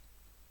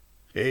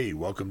Hey,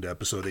 welcome to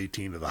episode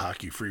 18 of the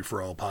Hockey Free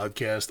For All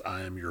podcast.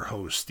 I am your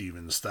host,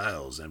 Steven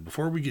Stiles. And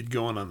before we get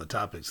going on the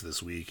topics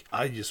this week,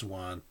 I just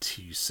want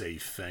to say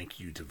thank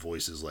you to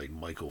voices like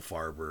Michael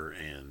Farber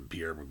and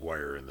Pierre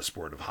Maguire in the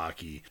sport of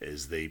hockey,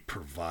 as they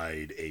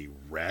provide a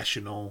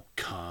rational,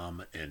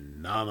 calm, and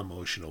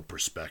non-emotional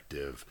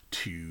perspective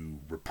to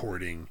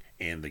reporting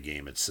and the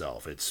game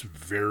itself. It's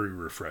very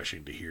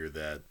refreshing to hear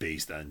that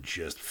based on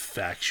just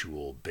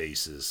factual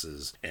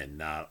bases and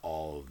not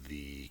all of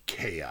the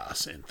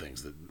chaos and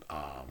things that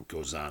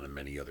goes on in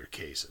many other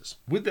cases.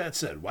 With that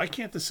said, why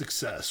can't the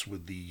success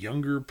with the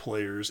younger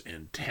players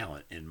and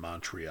talent in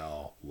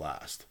Montreal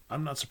last?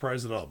 I'm not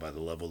surprised at all by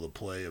the level of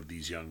play of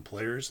these young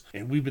players,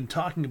 and we've been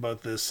talking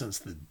about this since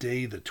the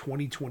day the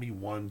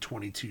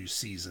 2021-22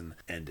 season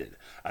ended.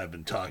 I've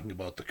been talking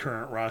about the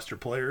current roster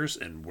players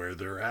and where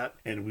they're at,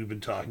 and we've been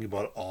talking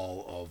about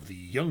all of the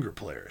younger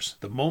players.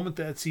 The moment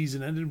that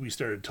season ended, we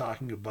started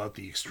talking about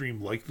the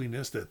extreme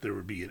likeliness that there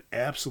would be an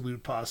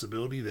absolute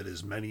possibility that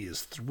as many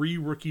as 3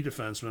 rookie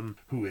defensemen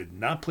who had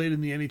not played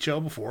in the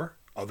NHL before,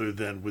 other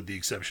than with the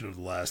exception of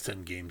the last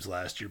 10 games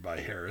last year by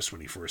Harris when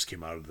he first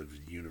came out of the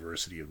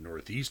University of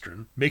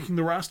Northeastern, making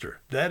the roster.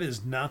 That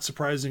is not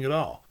surprising at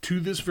all. To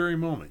this very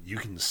moment, you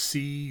can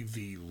see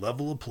the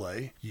level of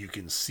play, you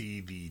can see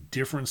the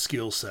different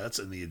skill sets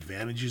and the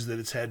advantages that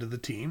it's had to the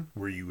team,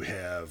 where you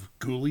have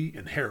Guhle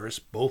and Harris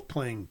both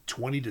playing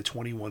 20 to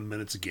 21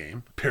 minutes a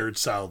game, paired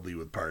solidly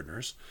with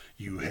partners.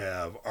 You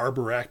have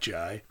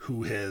Evgenii,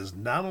 who has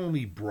not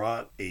only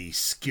brought a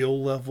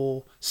skill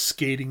level,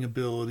 skating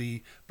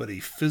ability, but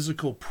a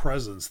physical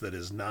presence that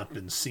has not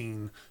been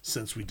seen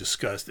since we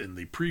discussed in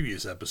the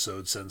previous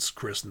episode since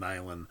Chris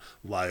Nyland,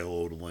 Lyle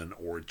Odelin,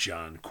 or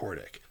John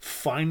Kordic.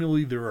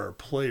 Finally, there are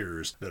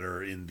players that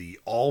are in the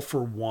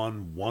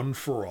all-for-one,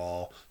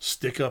 one-for-all,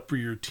 stick up for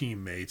your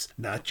teammates,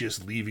 not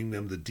just leaving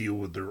them to deal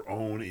with their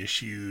own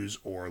issues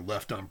or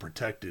left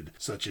unprotected,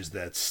 such as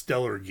that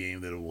stellar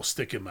game that will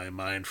stick in my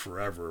mind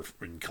forever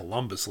in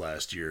Columbus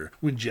last year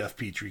when Jeff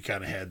Petrie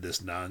kind of had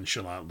this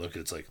nonchalant look.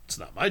 It's like, it's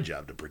not my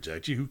job to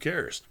protect you. Who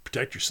cares?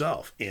 Protect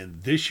yourself.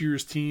 And this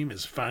year's team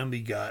has finally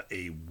got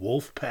a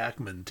wolf pack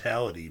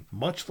mentality,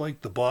 much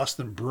like the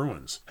Boston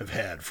Bruins have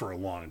had for a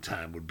long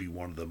time, would be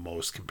one of the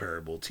most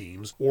comparable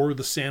teams, or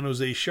the San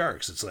Jose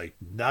Sharks. It's like,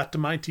 not to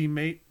my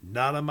teammate,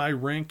 not on my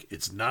rink,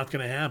 it's not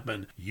going to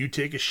happen. You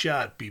take a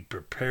shot, be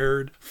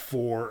prepared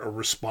for a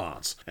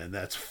response. And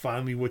that's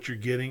finally what you're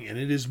getting, and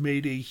it has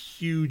made a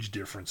huge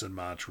difference in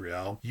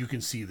Montreal. You can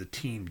see the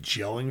team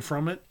gelling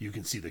from it. You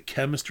can see the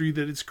chemistry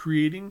that it's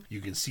creating. You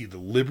can see the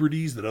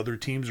liberties that other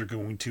teams are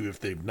going to, if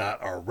they've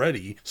not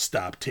already,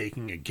 stop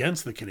taking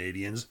against the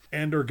Canadians,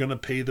 and are going to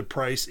pay the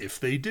price if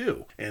they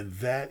do. And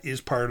that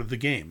is part of the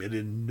game. It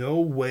in no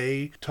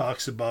way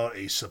talks about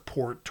a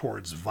support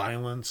towards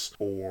violence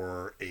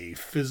or a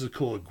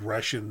physical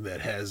aggression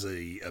that has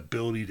a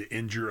ability to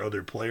injure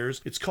other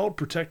players. It's called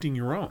protecting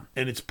your own,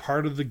 and it's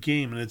part of the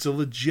game, and it's a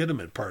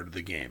legitimate part of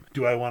the game.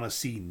 Do I want to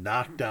see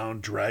knockdown,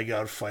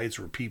 drag-out fights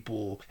where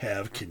people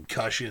have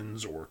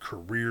concussions or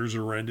careers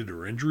are ended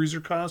or injuries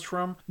are caused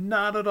from?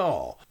 Not at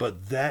all.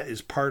 But that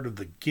is part of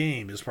the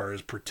game as far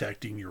as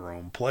protecting your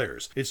own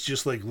players. It's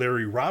just like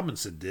Larry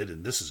Robinson did,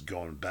 and this is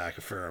going back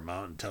a fair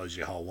amount and tells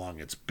you how long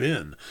it's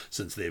been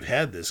since they've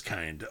had this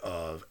kind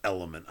of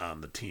element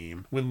on the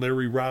team. When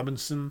Larry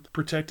Robinson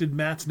protected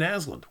Mats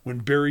Naslund, when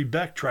Barry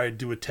Beck tried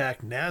to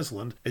attack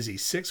Naslund as a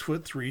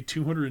 6'3",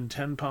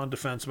 210-pound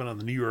defenseman on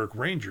the New York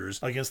Rangers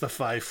against the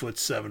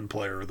 5'7"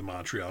 player of the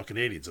Montreal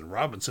Canadiens, and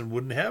Robinson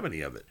wouldn't have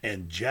any of it.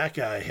 And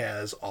Xhekaj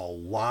has a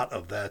lot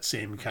of that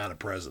same kind of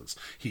presence.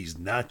 He's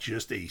not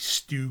just a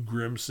Stu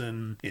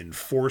Grimson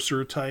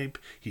enforcer type.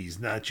 He's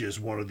not just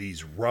one of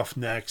these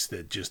roughnecks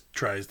that just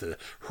tries to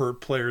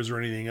hurt players or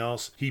anything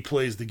else. He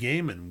plays the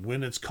game, and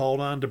when it's called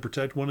on to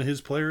protect one of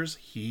his players,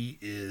 he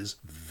is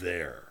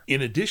there.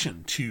 In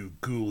addition to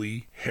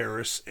Guhle,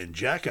 Harris, and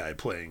Xhekaj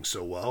playing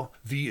so well,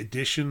 the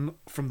addition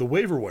from the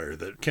waiver wire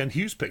that Ken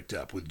Hughes picked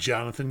up with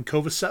Jonathan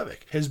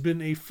Kovacevic has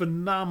been a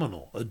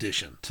phenomenal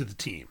addition to the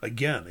team.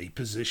 Again, a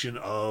position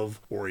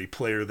of, or a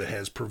player that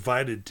has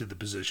provided to the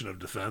position of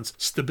defense,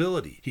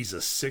 stability. He's a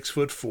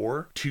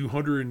 6'4",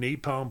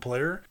 208-pound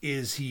player.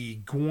 Is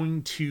he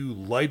going to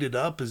light it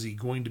up? Is he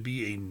going to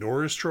be a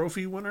Norris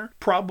Trophy winner?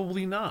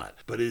 Probably not.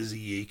 But is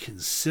he a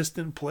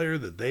consistent player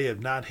that they have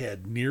not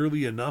had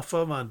nearly enough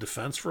of on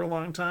defense for a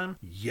long time?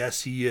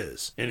 Yes, he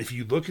is. And if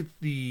you look at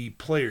the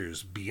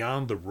players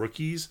beyond the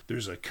rookies,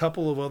 there's a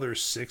couple of other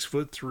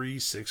 6'3",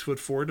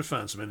 6'4"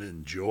 defensemen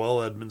in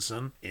Joel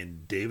Edmondson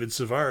and David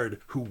Savard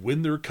who,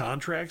 when their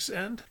contracts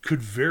end,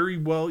 could very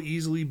well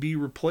easily be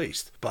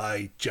replaced by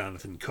guy,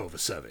 Jonathan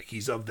Kovacevic.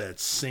 He's of that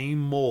same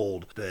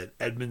mold that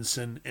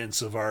Edmundson and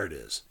Savard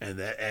is, and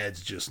that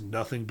adds just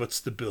nothing but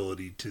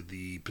stability to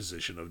the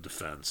position of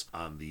defense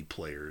on the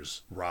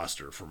players'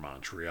 roster for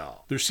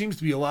Montreal. There seems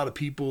to be a lot of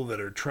people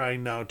that are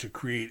trying now to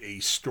create a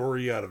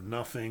story out of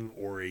nothing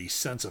or a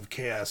sense of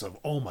chaos of,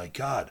 oh my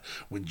God,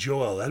 when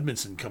Joel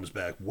Edmundson comes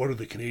back, what are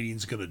the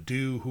Canadians going to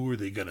do? Who are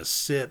they going to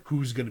sit?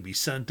 Who's going to be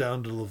sent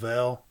down to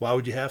Laval? Why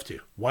would you have to?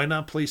 Why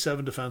not play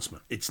 7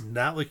 defensemen? It's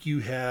not like you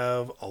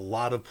have a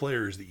lot of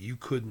players that you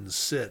couldn't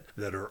sit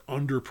that are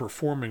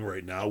underperforming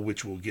right now,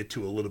 which we'll get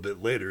to a little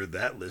bit later.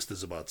 That list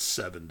is about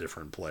 7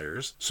 different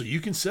players. So you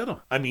can sit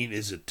them. I mean,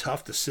 is it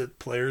tough to sit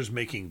players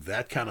making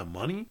that kind of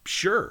money?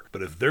 Sure.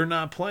 But if they're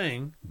not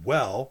playing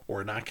well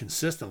or not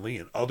consistently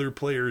and other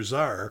players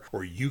are,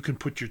 or you can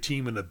put your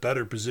team in a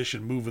better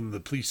position moving the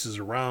pieces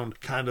around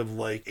kind of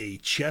like a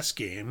chess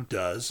game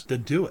does,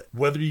 then do it.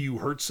 Whether you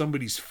hurt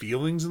somebody's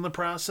feelings in the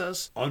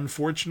process,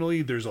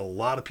 unfortunately, there's a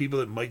lot of people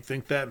that might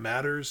think that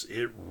matters.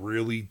 It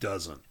really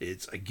doesn't.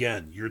 It's,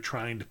 again, you're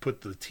trying to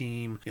put the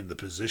team in the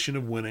position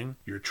of winning.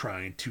 You're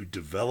trying to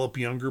develop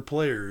younger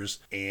players.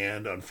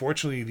 And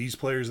unfortunately, these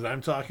players that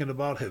I'm talking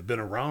about have been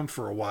around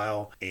for a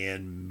while,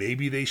 and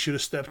maybe they should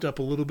have stepped up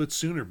a little bit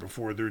sooner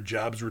before their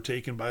jobs were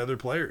taken by other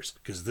players,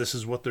 because this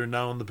is what they're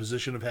now in the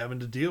position of having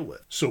to deal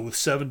with. So with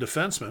 7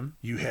 defensemen,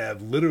 you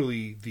have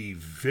literally the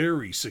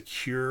very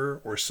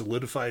secure or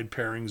solidified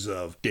pairings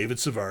of David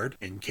Savard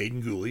and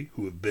Caden Gooley,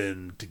 who have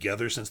been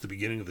together since the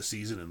beginning of the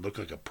season and look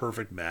like a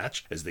perfect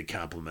match as they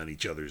complement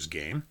each other's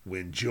game.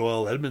 When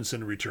Joel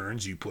Edmundson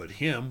returns, you put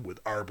him with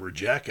Arbor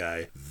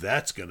Xhekaj.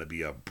 That's going to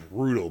be a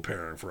brutal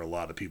pairing for a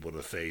lot of people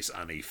to face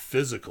on a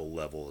physical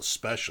level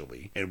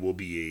especially, and will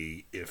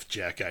be if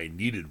Xhekaj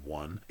needed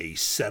one, a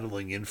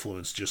settling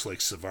influence just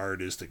like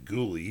Savard is to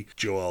Gooley.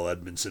 Joel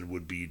Edmundson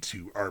would be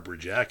to Arbor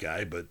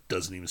Xhekaj, but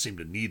doesn't even seem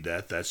to need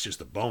that. That's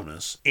just a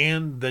bonus.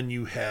 And then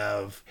you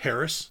have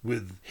Harris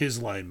with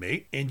his line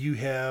mate, and you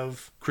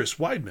have Chris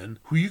Weidman,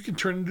 who you can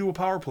turn into a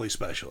power play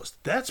specialist.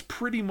 That's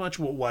pretty much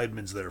what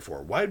Weidman's there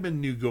for. Weidman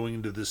knew going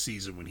into this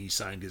season when he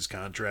signed his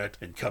contract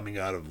and coming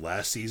out of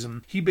last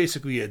season, he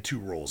basically had 2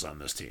 roles on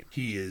this team.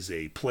 He is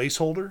a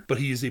placeholder, but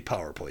he is a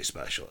power play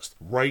specialist.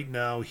 Right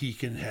now, he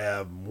can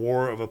have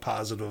more of a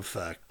positive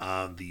effect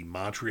on the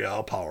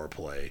Montreal power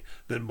play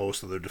than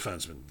most other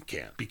defensemen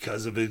can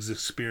because of his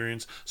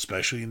experience,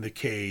 especially in the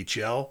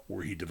KHL,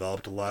 where he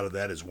developed a lot of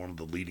that as one of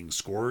the leading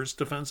scorers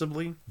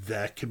defensively.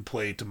 That can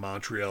play to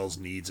Montreal's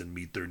needs and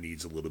meet their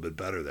needs a little bit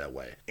better that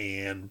way.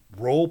 And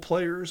role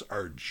players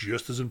are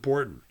just as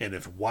important. And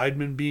if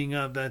Weidman being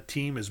on that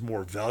team is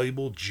more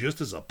valuable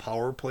just as a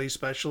power play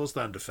specialist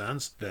on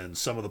defense than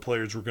some of the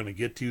players we're going to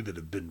get to that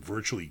have been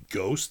virtually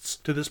ghosts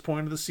to this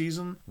point of the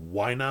season,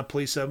 why not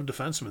play 7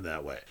 defensemen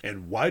that way?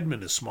 And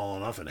Weidman is small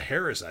enough, and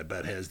Harris, I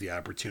bet, has the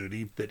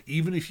opportunity that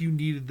even if you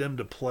needed them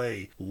to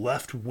play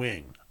left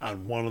wing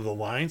on one of the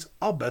lines,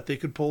 I'll bet they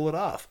could pull it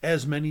off,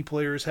 as many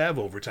players have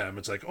over time.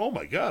 It's like, oh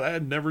my God, I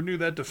never knew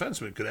that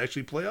defenseman could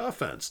actually play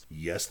offense.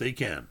 Yes, they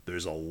can.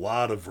 There's a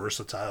lot of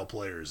versatile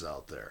players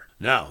out there.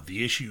 Now,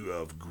 the issue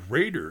of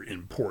greater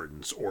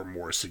importance or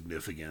more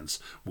significance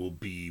will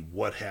be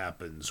what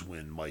happens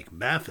when Mike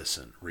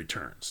Matheson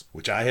returns,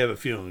 which I have a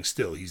feeling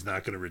still he's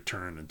not going to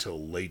return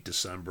until late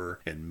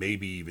December and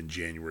maybe even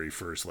January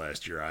 1st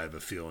last year. I have a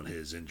feeling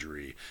his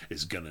injury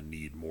is going to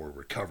need more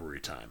recovery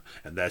time,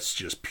 and that's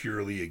just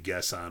purely a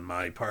guess on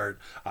my part.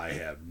 I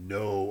have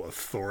no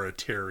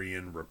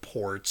authoritarian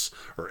reports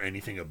or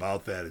anything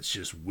about that. It's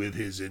just with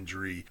his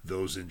injury,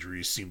 those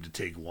injuries seem to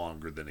take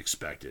longer than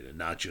expected, and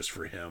not just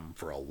for him,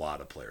 for a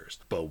lot of players.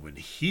 But when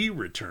he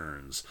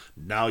returns,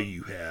 now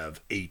you have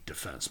 8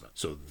 defensemen.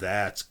 So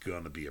that's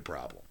going to be a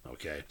problem.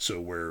 Okay,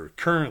 so where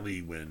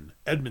currently when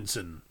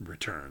Edmundson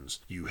returns,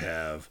 you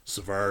have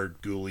Savard,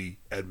 Gooley,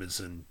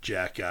 Edmundson,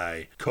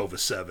 Xhekaj,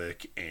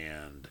 Kovacevic,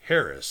 and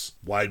Harris.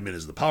 Weidman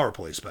is the power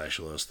play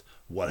specialist.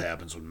 What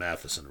happens when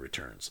Matheson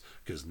returns?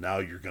 Because now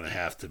you're going to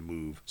have to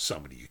move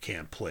somebody. You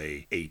can't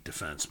play 8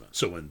 defensemen.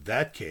 So in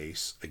that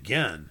case,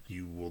 again,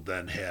 you will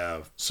then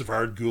have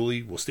Savard,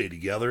 Gooley will stay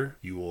together.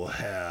 You will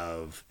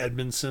have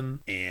Edmundson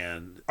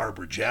and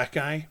Arbor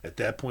Xhekaj. At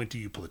that point, do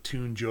you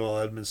platoon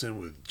Joel Edmundson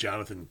with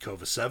Jonathan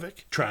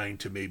Kovacevic, trying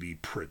to maybe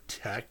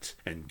protect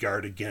and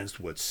guard against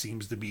what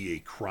seems to be a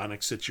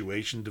chronic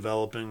situation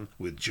developing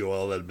with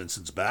Joel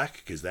Edmundson's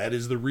back? Because that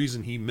is the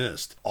reason he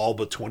missed all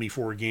but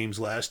 24 games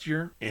last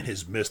year and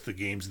has missed the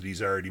games that he's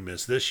already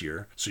missed this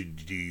year. So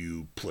do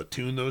you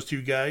platoon those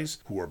 2 guys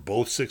who are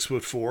both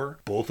 6'4",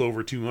 both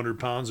over 200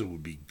 pounds, and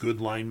would be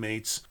good line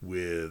mates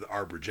with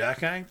Arbor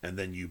Xhekaj, and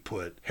then you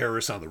put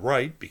Harris on the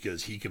right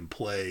because he can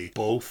play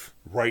both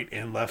right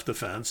and left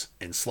defense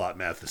and slot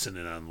Matheson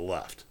in on the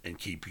left and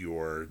keep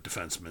your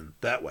defenseman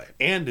that way.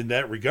 And in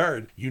that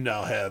regard, you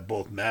now have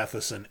both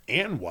Matheson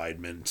and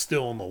Weidman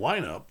still in the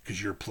lineup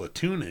because you're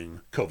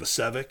platooning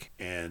Kovacevic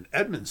and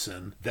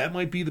Edmundson. That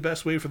might be the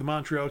best way for the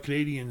Montreal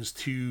Canadiens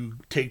things to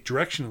take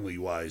directionally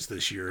wise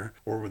this year,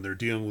 or when they're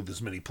dealing with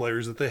as many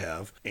players that they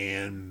have,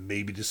 and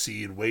maybe to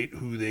see and wait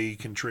who they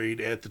can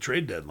trade at the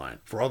trade deadline.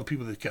 For all the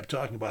people that kept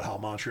talking about how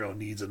Montreal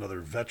needs another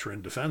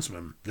veteran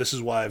defenseman, this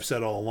is why I've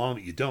said all along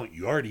that you don't.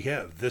 You already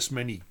have this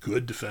many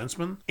good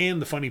defensemen.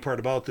 And the funny part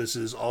about this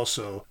is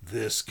also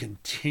this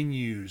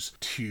continues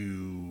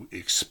to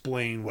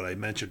explain what I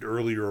mentioned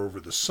earlier over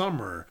the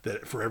summer,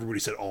 that for everybody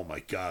said, oh my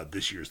God,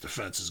 this year's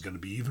defense is going to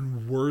be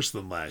even worse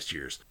than last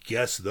year's.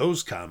 Guess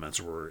those comments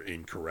were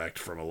incorrect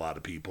from a lot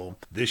of people.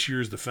 This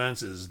year's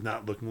defense is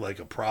not looking like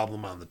a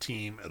problem on the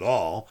team at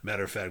all.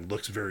 Matter of fact,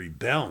 looks very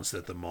balanced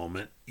at the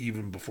moment,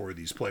 even before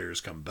these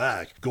players come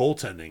back.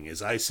 Goaltending,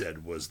 as I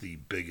said, was the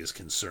biggest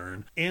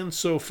concern. And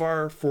so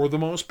far, for the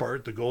most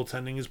part, the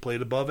goaltending has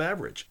played above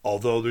average.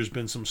 Although there's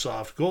been some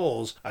soft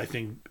goals, I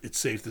think it's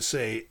safe to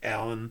say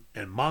Allen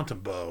and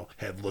Montembeault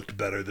have looked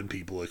better than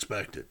people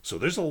expected. So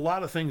there's a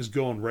lot of things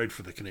going right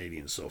for the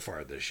Canadiens so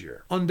far this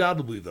year.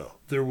 Undoubtedly, though,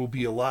 there will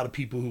be a lot of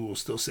people who will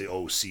still say,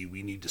 oh, see,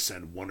 we need to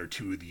send one or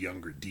two of the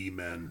younger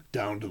D-men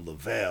down to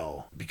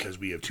Laval because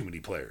we have too many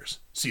players.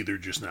 See, they're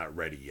just not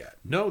ready yet.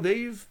 No,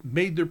 they've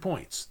made their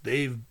points.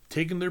 They've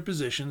taken their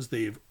positions.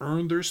 They've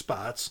earned their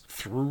spots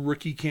through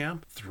rookie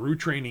camp, through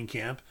training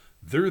camp.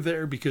 They're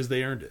there because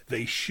they earned it.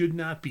 They should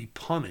not be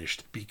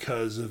punished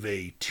because of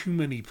a too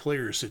many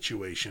players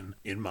situation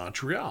in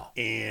Montreal.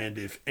 And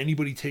if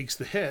anybody takes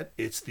the hit,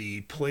 it's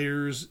the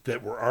players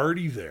that were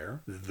already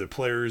there, the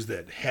players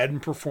that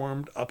hadn't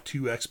performed up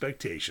to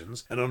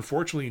expectations, and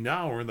unfortunately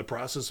now are in the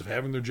process of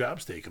having their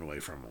jobs taken away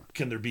from them.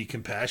 Can there be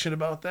compassion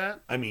about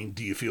that? I mean,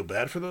 do you feel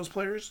bad for those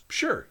players?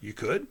 Sure, you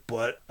could.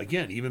 But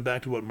again, even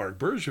back to what Mark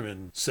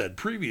Bergevin said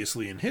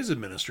previously in his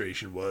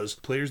administration was,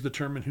 players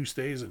determine who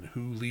stays and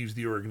who leaves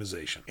the organization.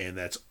 And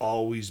that's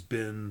always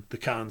been the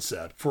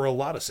concept for a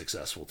lot of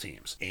successful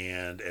teams.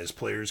 And as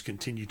players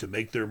continue to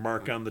make their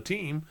mark on the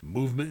team,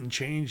 movement and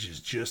change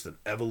is just an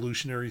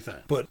evolutionary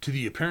thing. But to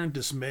the apparent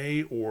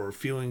dismay or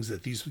feelings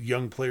that these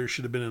young players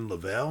should have been in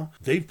Laval,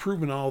 they've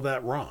proven all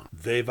that wrong.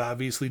 They've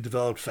obviously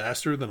developed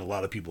faster than a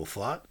lot of people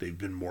thought. They've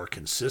been more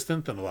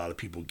consistent than a lot of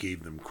people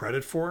gave them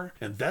credit for.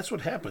 And that's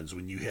what happens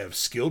when you have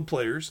skilled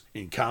players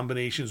in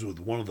combinations with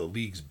one of the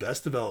league's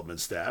best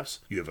development staffs.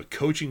 You have a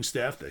coaching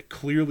staff that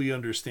clearly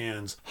understands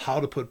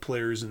how to put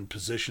players in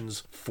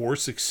positions for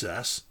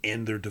success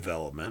and their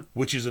development,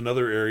 which is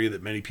another area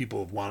that many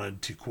people have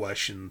wanted to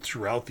question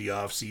throughout the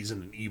offseason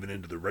and even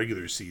into the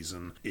regular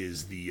season,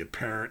 is the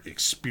apparent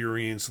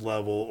experience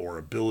level or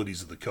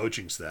abilities of the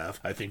coaching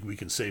staff. I think we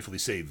can safely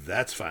say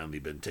that's finally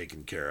been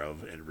taken care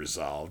of and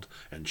resolved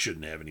and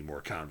shouldn't have any more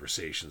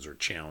conversations or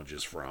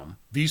challenges from.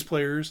 These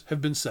players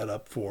have been set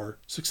up for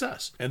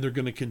success, and they're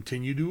going to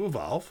continue to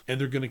evolve, and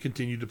they're going to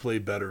continue to play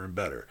better and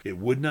better. It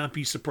would not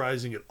be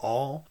surprising at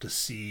all to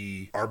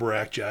see Arbor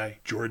Akjai,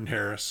 Jordan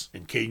Harris,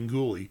 and Caden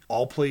Gooley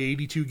all play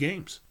 82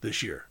 games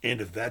this year. And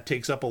if that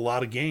takes up a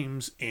lot of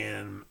games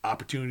and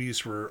opportunities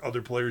for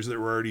other players that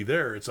were already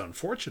there, it's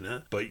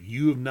unfortunate, but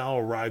you have now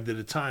arrived at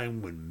a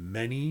time when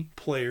many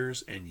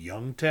players and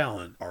young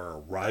talent are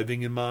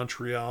arriving in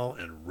Montreal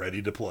and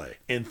ready to play.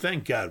 And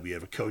thank God we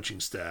have a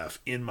coaching staff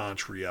in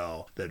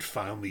Montreal that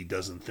finally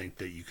doesn't think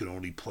that you can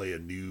only play a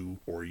new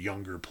or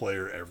younger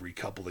player every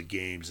couple of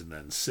games and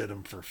then sit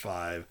them for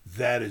 5.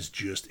 That is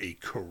just a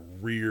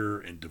career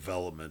and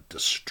development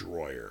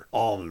destroyer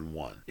all in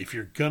one. If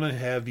you're gonna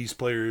have these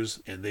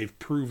players and they've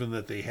proven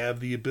that they have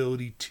the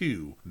ability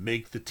to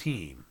make the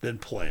team, then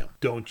play them.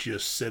 Don't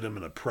just sit them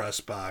in a press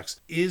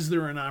box. Is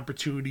there an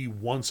opportunity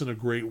once in a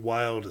great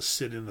while to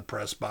sit in the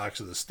press box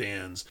of the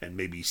stands and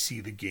maybe see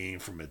the game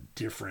from a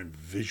different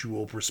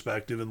visual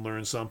perspective and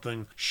learn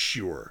something?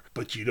 Sure,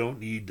 but you don't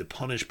need to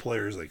punish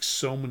players like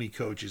so many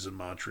coaches in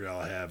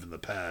Montreal have in the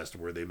past,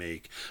 where they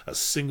make a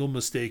single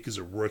mistake as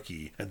a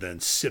rookie and then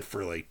sit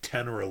for like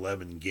 10 or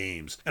 11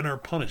 games and are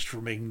punished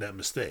for making that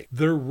mistake.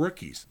 They're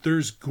rookies.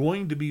 There's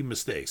going to be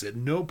mistakes. At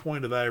no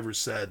point have I ever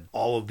said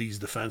all of these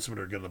defensemen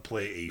are going to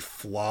play a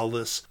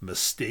flawless,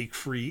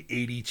 mistake-free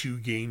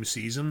 82-game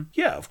season.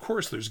 Yeah, of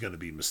course there's going to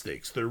be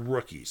mistakes. They're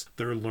rookies.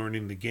 They're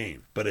learning the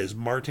game. But as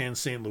Martin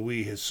St.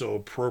 Louis has so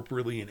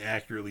appropriately and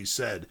accurately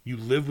said, you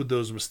live with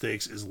those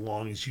mistakes as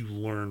long as you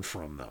learn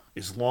from them.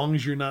 As long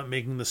as you're not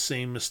making the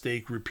same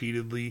mistake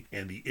repeatedly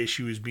and the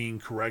issue is being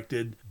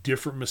corrected,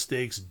 different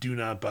mistakes do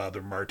not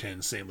bother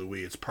Martin St.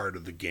 Louis. It's part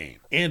of the game.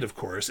 And of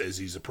course, as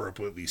he's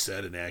appropriately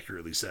said and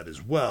accurately said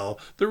as well,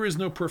 there is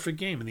no perfect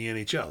game in the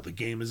NHL. The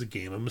game is a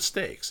game of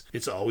mistakes.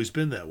 It's always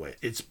been that way.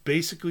 It's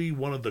basically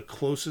one of the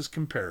closest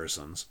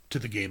comparisons to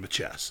the game of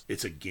chess.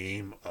 It's a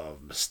game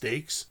of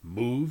mistakes,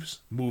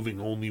 moves, moving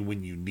only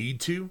when you need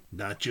to,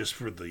 not just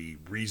for the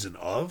reason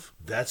of.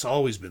 That's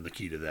always been the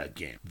key to that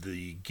game.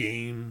 The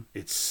game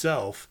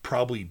itself,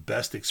 probably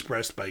best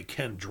expressed by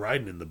Ken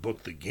Dryden in the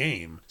book The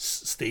Game,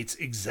 states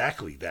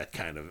exactly that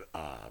kind of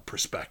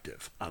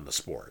perspective on the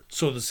sport.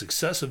 So the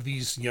success of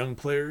these young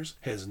players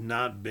has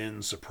not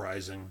been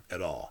surprising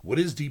at all. What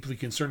is deeply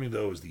concerning,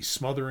 though, is the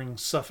smothering,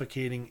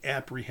 suffocating,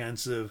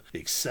 apprehensive,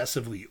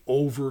 excessively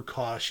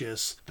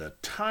overcautious, the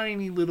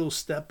tiny little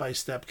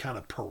step-by-step kind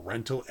of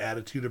parental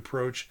attitude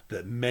approach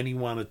that many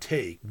want to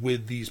take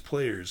with these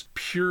players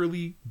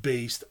purely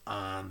based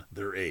on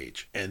their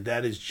age. And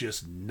that is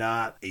just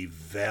not a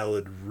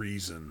valid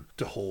reason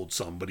to hold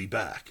somebody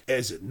back,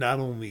 as it not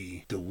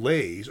only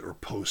delays or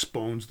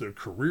postpones their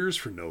careers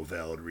for no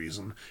valid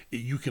reason,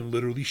 you can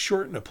literally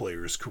shorten a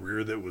player's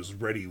career that was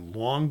ready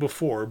long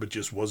before but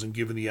just wasn't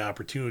given the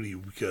opportunity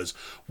because,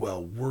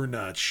 well, we're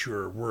not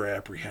sure, we're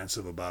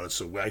apprehensive about it,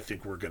 so I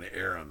think we're going to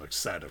err on the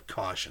side of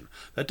caution.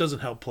 That doesn't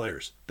help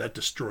players. That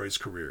destroys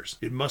careers.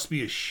 It must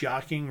be a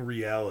shocking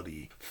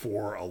reality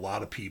for a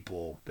lot of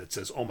people that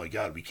says, oh my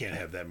God, we can't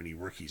have that many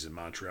rookies in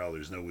Montreal.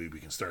 There's no way we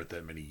can start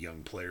that many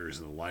young players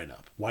in the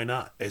lineup. Why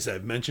not? As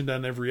I've mentioned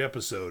on every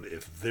episode,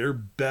 if they're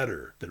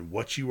better than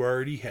what you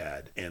already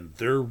had and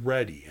they're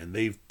ready and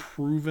they've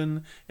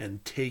proven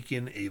and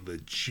taken a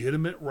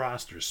legitimate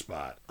roster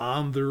spot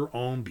on their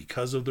own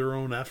because of their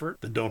own effort,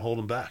 then don't hold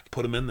them back.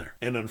 Put them in there.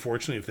 And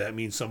unfortunately, if that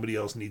means somebody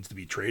else needs to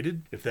be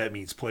traded, if that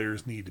means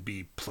players need to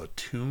be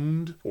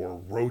platooned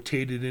or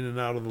rotated in and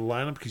out of the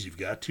lineup because you've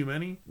got too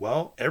many,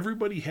 well,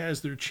 everybody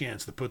has their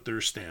chance to put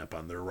their stamp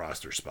on their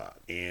roster spot.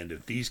 And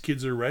if these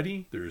kids are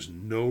ready, there's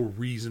no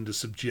reason to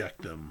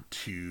subject them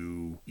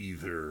to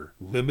either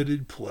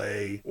limited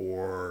play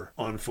or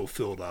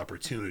unfulfilled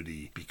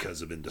opportunity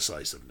because of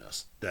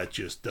indecisiveness. That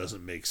just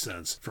doesn't make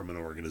sense from an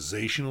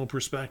organizational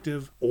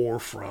perspective or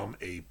from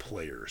a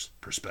player's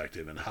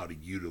perspective and how to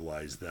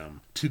utilize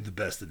them to the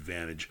best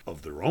advantage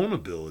of their own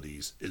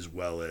abilities as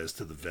well as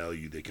to the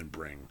value they can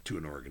bring to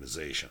an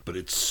organization. But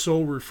it's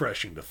so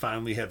refreshing to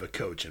finally have a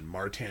coach in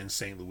Martin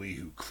St. Louis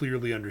who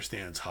clearly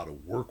understands how to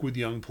work with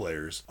young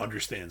players,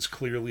 understands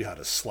clearly how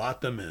to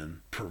slot them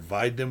in,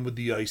 provide them with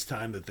the ice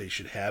time that they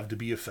should have to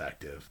be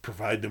effective,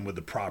 provide them with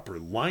the proper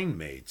line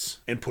mates,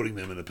 and putting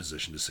them in a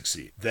position to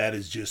succeed. That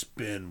has just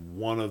been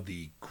one of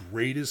the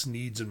greatest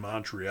needs in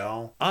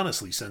Montreal,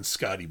 honestly, since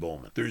Scotty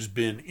Bowman. There's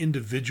been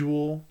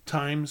individual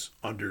times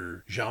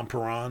under Jean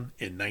Perron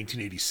in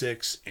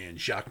 1986 and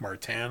Jacques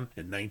Martin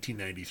in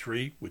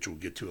 1993, which we'll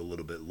get to a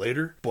little bit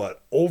later.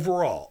 But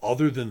overall,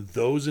 other than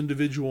those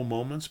individual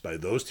moments by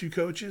those two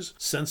coaches,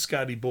 since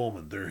Scotty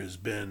Bowman, there has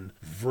been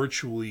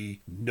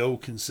virtually no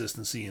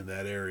consistency in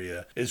that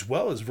area, as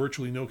well as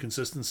virtually no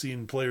consistency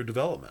in player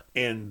development.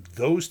 And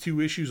those two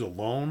issues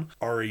alone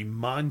are a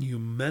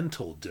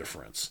monumental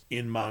difference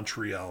in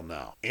Montreal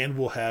now, and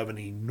will have an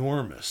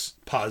enormous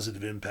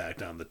positive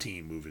impact on the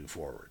team moving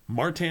forward.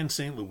 Martin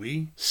St.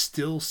 Louis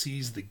still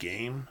sees the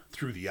game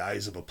through the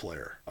eyes of a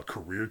player, a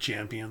career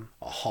champion,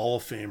 a Hall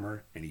of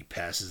Famer, and he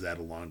passes that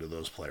along to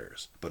those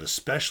players. But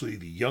especially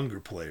the younger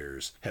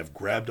players have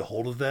grabbed a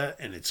hold of that,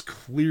 and it's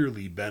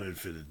clearly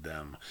benefited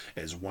them,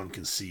 as one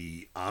can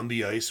see on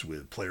the ice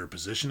with player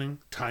positioning,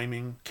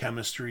 timing,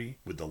 chemistry,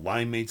 with the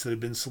line mates that have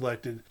been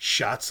selected,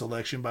 shot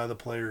selection by the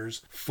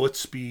players, foot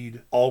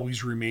speed,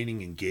 always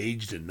remaining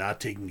engaged and not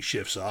taking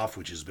shifts off,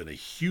 which has been a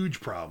huge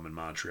problem in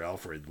Montreal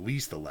for at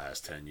least the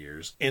last 10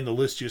 years, and the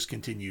list just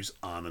continues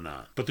on and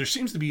on. But there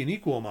seems to be an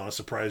equal amount of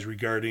surprise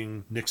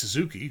regarding Nick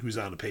Suzuki, who's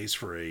on a pace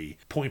for a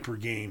point per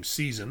game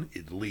season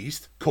at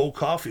least. Cole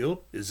Caufield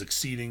is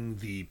exceeding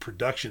the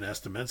production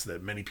estimates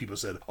that many people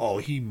said, oh,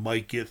 he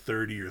might get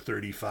 30 or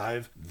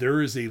 35.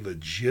 There is a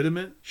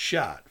legitimate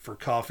shot for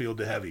Caufield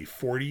to have a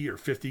 40 or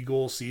 50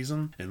 goal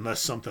season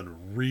unless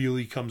something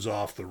really comes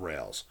off the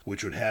rails,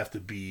 which would have to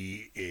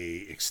be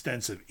a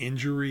extensive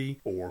injury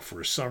or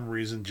for some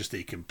reason just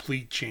a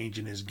complete change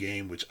in his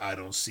game, which I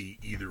don't see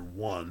either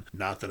one.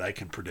 Not that I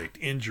can predict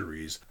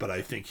injuries, but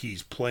I think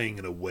he's playing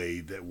in a way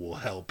that will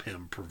help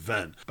him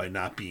prevent by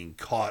not being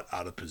caught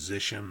out of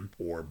position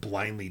or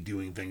blindly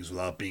doing things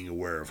without being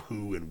aware of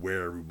who and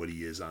where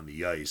everybody is on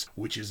the ice,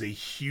 which is a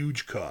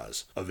huge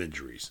cause of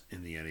injuries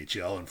in the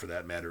NHL and for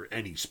that matter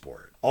any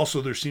sport.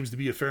 Also, there seems to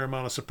be a fair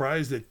amount of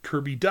surprise that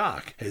Kirby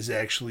Dach has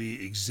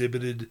actually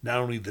exhibited not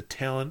only the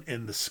talent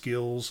and the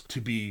skills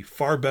to be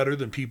far better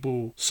than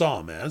people saw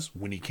him as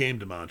when he came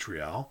to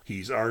Montreal.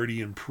 He's already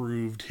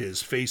improved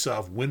his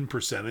face-off win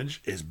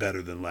percentage is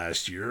better than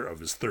last year of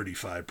his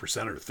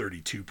 35% or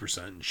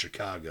 32% in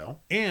Chicago.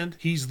 And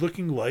he's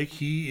looking like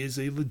he is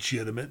a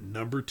legitimate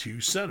number 2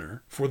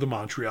 center for the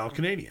Montreal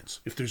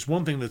Canadiens. If there's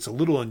one thing that's a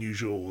little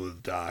unusual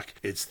with Dach,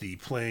 it's the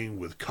playing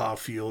with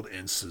Caufield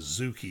and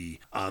Suzuki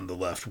on the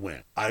left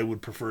wing. I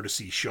would prefer to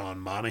see Sean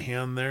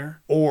Monahan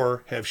there,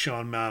 or have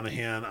Sean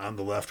Monahan on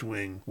the left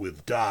wing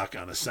with Dach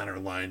on a center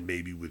line,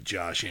 maybe with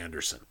Josh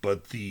Anderson.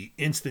 But the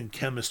instant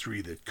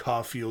chemistry that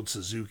Caufield,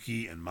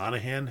 Suzuki, and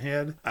Monahan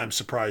had, I'm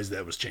surprised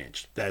that was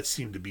changed. That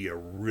seemed to be a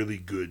really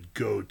good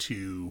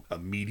go-to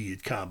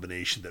immediate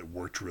combination that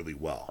worked really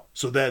well.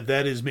 So that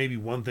is maybe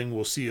one thing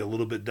we'll see a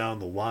little bit down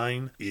the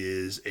line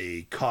is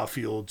a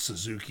Caufield,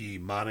 Suzuki,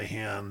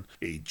 Monahan,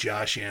 a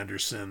Josh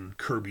Anderson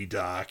Kirby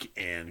Dach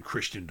and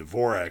Christian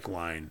Dvorak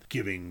line,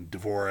 giving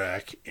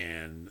Dvorak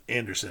and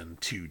Anderson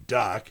to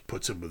Dach,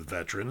 puts him with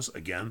veterans.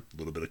 Again, a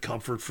little bit of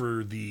comfort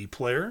for the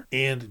player.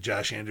 And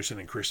Josh Anderson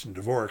and Christian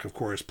Dvorak, of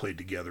course, played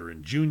together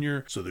in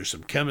junior, so there's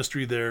some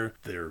chemistry there.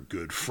 They're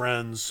good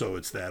friends, so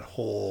it's that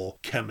whole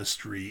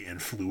chemistry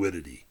and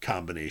fluidity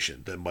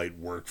combination that might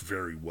work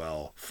very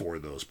well for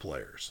those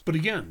players. But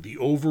again, the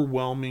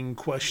overwhelming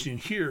question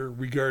here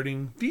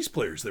regarding these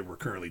players that we're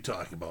currently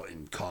talking about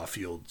in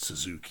Caufield,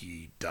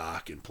 Suzuki, Dach,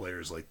 and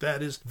players like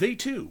that is they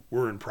too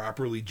were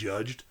improperly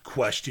judged,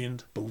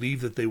 questioned,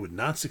 believed that they would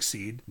not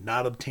succeed,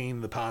 not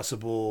obtain the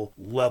possible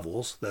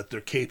levels that they're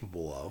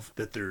capable of,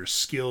 that their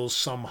skills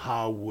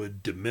somehow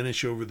would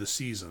diminish over the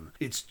season.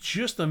 It's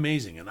just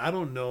amazing, and I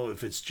don't know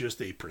if it's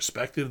just a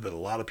perspective that a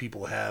lot of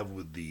people have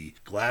with the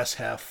glass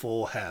half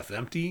full, half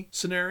empty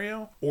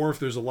scenario, or if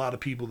there's a lot of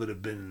people that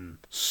have been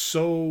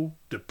so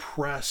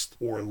depressed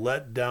or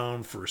let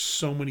down for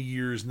so many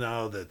years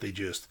now that they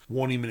just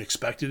won't even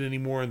expect it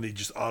anymore and they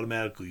just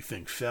automatically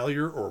think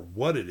failure, or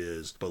what it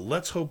is. But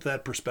let's hope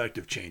that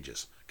perspective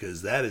changes,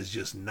 because that is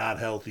just not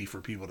healthy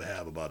for people to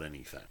have about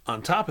anything.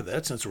 On top of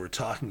that, since we're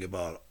talking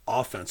about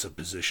offensive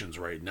positions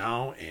right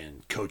now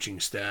and coaching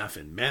staff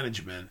and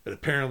management, it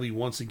apparently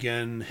once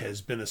again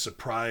has been a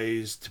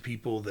surprise to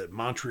people that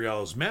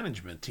Montreal's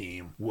management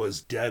team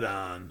was dead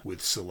on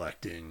with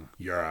selecting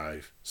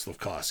Juraj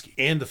Slafkovsky,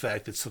 and the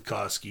fact that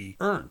Slafkovsky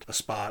earned a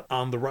spot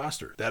on the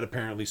roster. That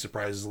apparently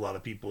surprises a lot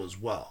of people as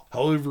well.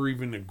 However,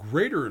 even of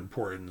greater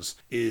importance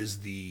is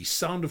the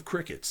sound of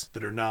crickets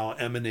that are now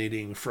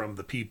emanating from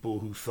the people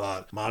who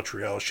thought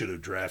Montreal should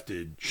have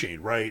drafted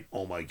Shane Wright.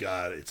 Oh my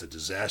God, it's a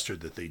disaster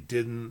that they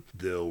didn't.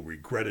 They'll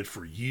regret it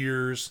for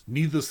years.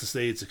 Needless to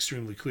say, it's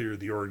extremely clear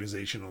the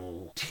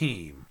organizational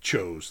team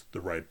chose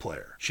the right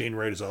player. Shane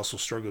Wright has also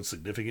struggled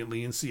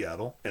significantly in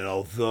Seattle, and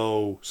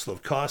although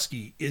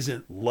Slafkovsky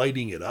isn't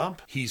lighting it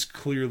up, he's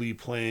clearly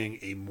playing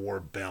a more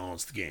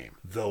balanced game.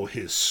 Though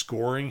his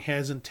scoring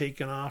hasn't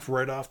taken off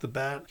right off the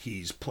bat,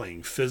 he's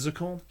playing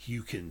physical.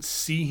 You can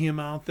see him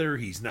out there.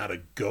 He's not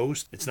a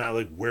ghost. It's not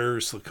like,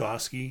 where's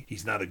Slafkovsky?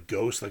 He's not a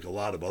ghost like a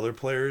lot of other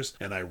players.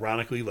 And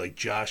ironically, like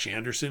Josh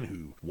Anderson,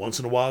 who once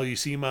in a while you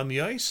see him on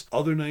the ice,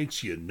 other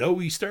nights you know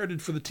he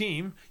started for the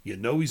team, you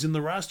know he's in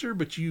the roster,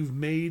 but you've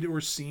made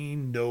or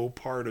seen no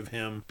part of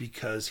him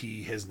because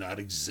he has not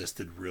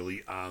existed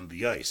really on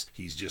the ice.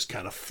 He's just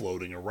kind of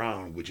floating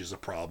around, which is a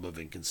problem of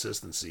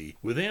inconsistency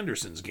with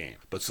Anderson's game.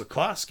 But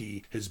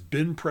Slafkovsky has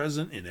been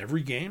present in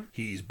every game.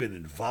 He's been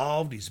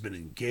involved. He's been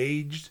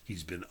engaged.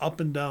 He's been up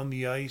and down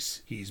the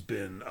ice. He's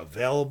been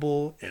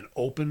available and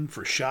open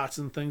for shots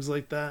and things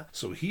like that.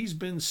 So he's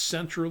been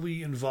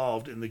centrally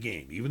involved in the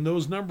game. Even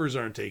those numbers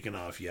aren't taken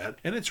off yet.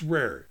 And it's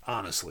rare,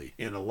 honestly,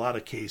 in a lot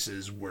of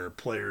cases where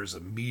players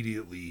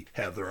immediately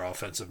have their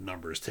offensive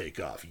numbers take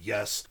off.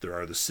 Yes, there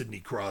are the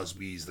Sidney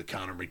Crosbys, the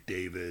Connor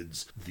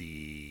McDavids,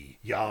 the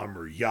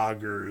Jaromir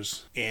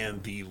Jagrs,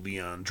 and the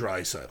Leon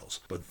Draisaitl's.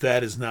 But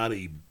that is not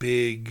a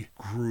big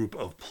group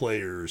of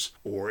players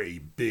or a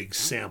big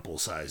sample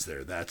size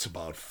there. That's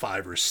about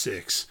 5 or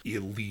 6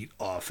 elite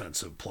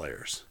offensive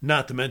players.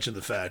 Not to mention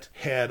the fact,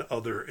 had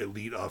other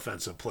elite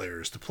offensive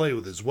players to play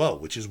with as well,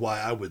 which is why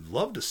I would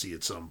love to see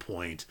at some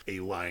point a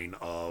line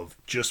of,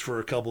 just for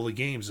a couple of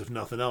games, if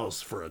nothing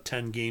else, for a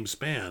 10-game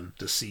span,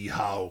 to see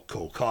how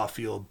Cole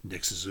Caufield,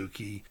 Nick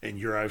Suzuki, and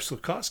Juraj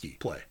Slafkovsky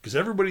play. Because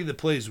everybody that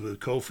plays with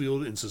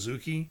Caufield and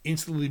Suzuki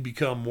instantly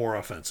become more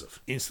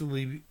offensive,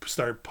 instantly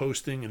start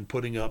posting and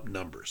putting up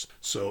numbers.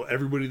 So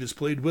everybody that's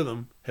played with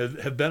them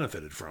have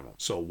benefited from them.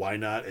 So why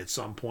not at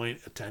some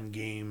point a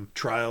 10-game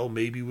trial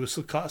maybe with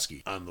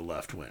Slafkovsky on the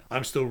left wing?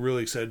 I'm still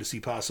really excited to see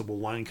possible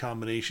line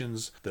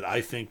combinations that I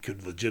think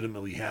could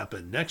legitimately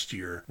happen next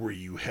year, where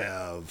you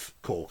have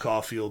Cole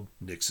Caufield,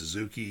 Nick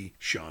Suzuki,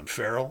 Sean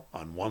Farrell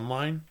on one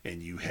line,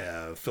 and you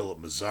have Philip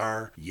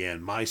Mazar,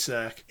 Jan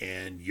Mysak,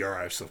 and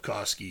Juraj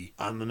Slafkovsky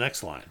on the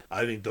next line.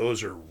 I think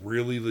those are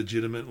really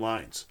legitimate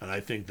lines, and I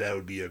think that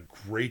would be a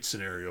great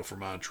scenario for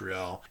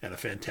Montreal and a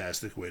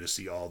fantastic way to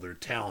see all their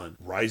talent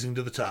rising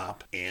to the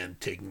top and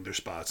taking their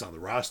spots on the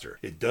roster.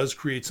 It does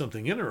create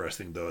something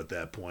interesting, though, at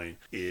that point,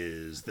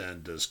 is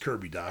then does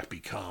Kirby Dach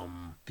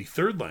become the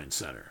third line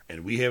center?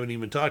 And we haven't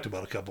even talked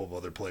about a couple of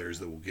other players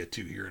that we'll get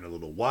to here in a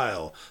little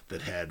while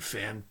that had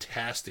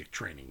fantastic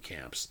training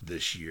camps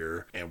this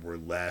year and were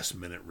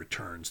last-minute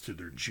returns to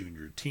their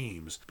junior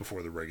teams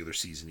before the regular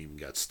season even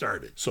got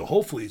started. So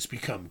hopefully it's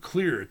become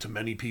clear to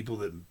many people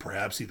that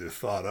perhaps either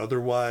thought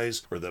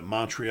otherwise or that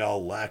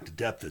Montreal lacked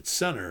depth at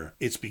center.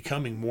 It's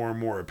becoming more and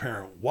more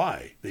apparent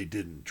why they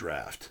didn't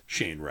draft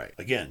Shane Wright.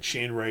 Again,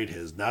 Shane Wright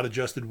has not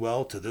adjusted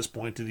well to this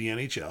point to the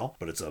NHL,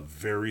 but it's a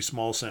very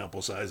small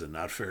sample size and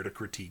not fair to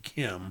critique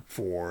him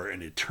for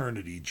an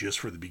eternity just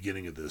for the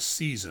beginning of this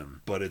season.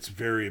 But it's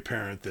very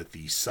apparent that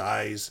the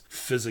size,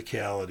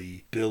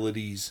 physicality,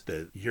 abilities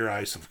that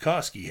Juraj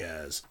Slafkovsky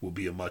has will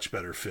be a much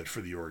better fit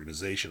for the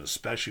organization,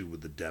 especially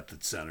with the depth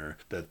at center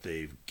that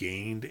they've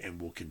gained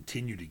and will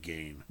continue to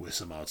gain with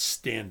some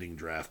outstanding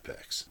draft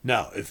picks.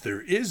 Now, if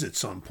there is at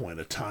some point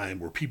a time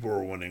where people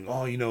were wondering,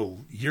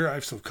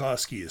 Juraj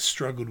Slafkovsky has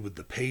struggled with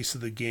the pace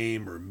of the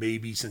game, or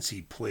maybe since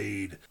he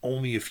played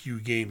only a few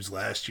games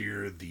last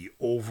year, the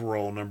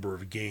overall number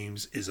of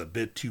games is a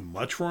bit too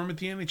much for him at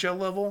the NHL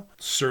level.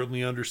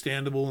 Certainly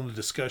understandable in the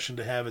discussion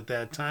to have at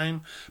that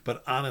time,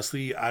 but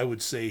honestly, I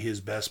would say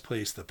his best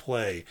place to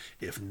play,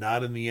 if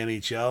not in the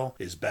NHL,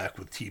 is back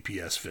with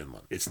TPS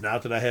Finland. It's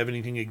not that I have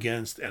anything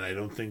against, and I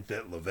don't think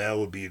that Laval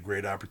would be a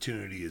great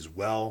opportunity as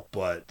well,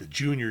 but the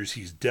juniors,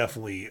 he's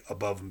definitely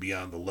above and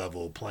beyond the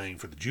level of playing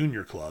for the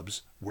junior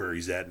clubs, where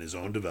he's at in his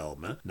own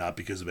development, not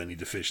because of any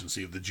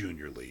deficiency of the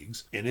junior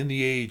leagues. And in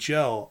the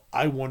AHL,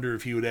 I wonder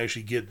if he would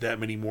actually get that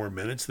many more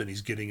minutes than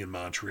he's getting in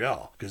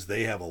Montreal, because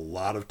they have a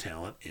lot of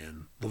talent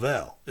in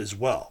Laval as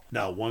well.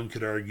 Now, one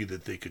could argue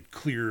that they could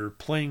clear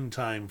playing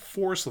time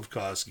for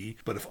Slafkovsky,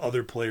 but if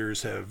other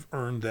players have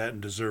earned that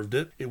and deserved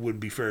it, it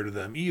wouldn't be fair to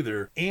them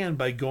either. And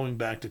by going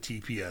back to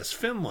TPS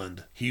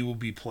Finland, he will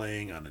be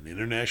playing on an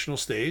international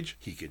stage.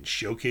 He can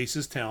showcase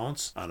his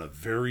talents on a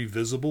very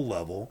visible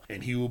level,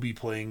 and he will be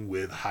playing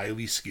with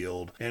highly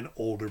skilled and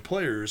older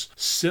players,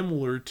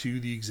 similar to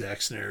the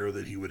exact scenario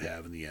that he would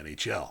have in the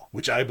NHL,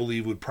 which I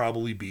believe would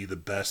probably be the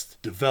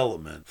best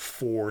development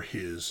for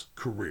his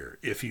career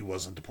if he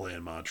wasn't to play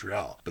in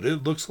Montreal. But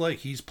it looks like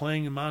he's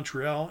playing in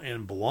Montreal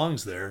and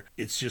belongs there.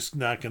 It's just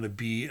not going to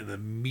be an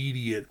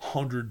immediate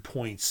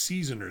 100-point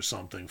season or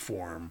something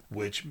for him,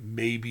 which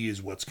maybe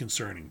is what's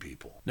concerning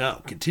people. Now,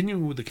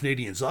 continuing with the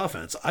Canadiens'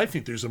 offense, I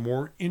think there's a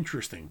more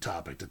interesting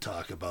topic to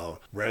talk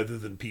about, rather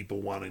than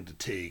people wanting to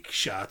take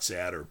shots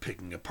at or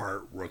picking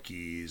apart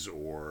rookies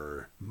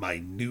or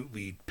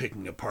minutely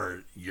picking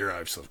apart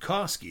Juraj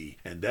Slafkovsky,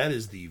 and that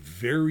is the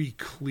very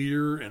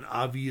clear and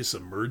obvious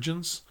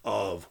emergence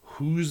of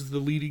who's the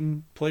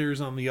leading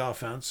players on the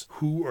offense,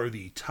 who are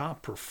the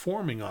top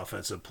performing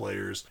offensive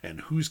players,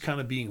 and who's kind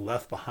of being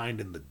left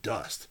behind in the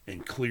dust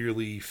and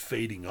clearly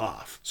fading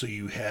off. So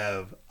you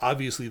have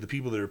obviously the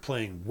people that are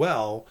playing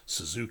well,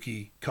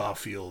 Suzuki,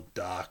 Caufield,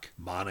 Doc,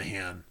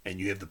 Monahan, and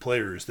you have the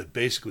players that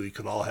basically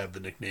could all have the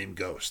nickname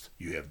Ghost.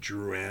 You have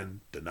Drouin,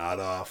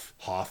 Dadonov,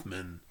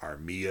 Hoffman,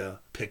 Armia,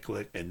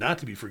 Picklick, and not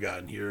to be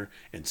forgotten here,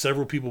 and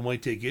several people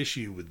might take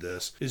issue with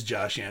this, is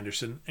Josh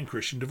Anderson and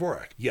Christian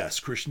Dvorak. Yes,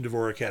 Christian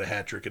Dvorak had a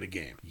hat trick in a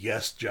game.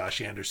 Yes, Josh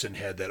Anderson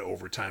had that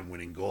overtime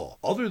winning goal.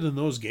 Other than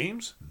those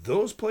games,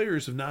 those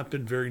players have not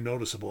been very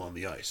noticeable on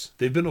the ice.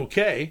 They've been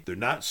okay.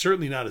 They're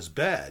certainly not as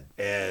bad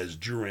as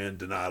Drouin,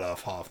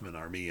 Dadonov, Hoffman,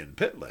 Armia, and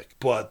Picklick,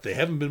 but they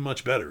haven't been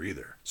much better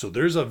either. So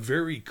there's a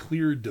very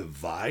clear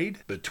divide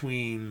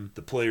between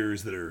the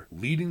players that are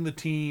leading the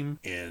team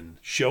and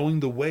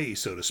showing the way,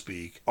 so to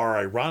speak, are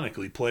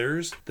ironically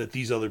players that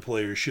these other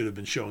players should have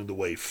been showing the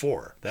way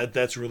for.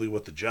 That's really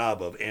what the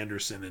job of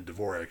Anderson and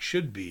Dvorak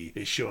should be,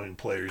 is showing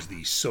players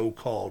the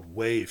so-called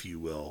way, if you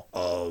will,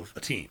 of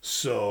a team.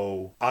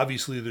 So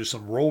obviously there's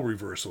some role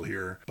reversal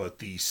here, but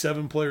the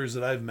 7 players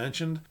that I've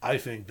mentioned, I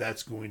think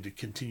that's going to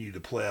continue to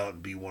play out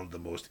and be one of the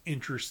most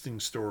interesting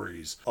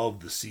stories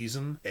of the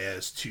season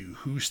as to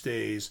who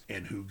stays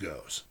and who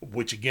goes.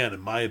 Which again, in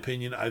my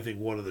opinion, I think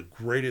one of the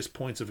greatest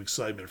points of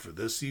excitement for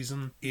this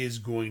season is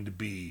going to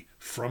be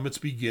from its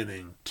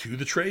beginning to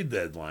the trade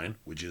deadline,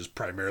 which is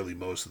primarily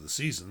most of the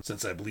season,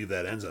 since I believe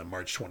that ends on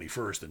March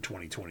 21st in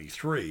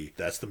 2023.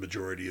 That's the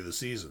majority of the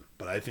season.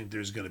 But I think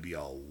there's going to be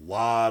a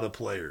lot of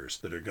players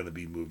that are going to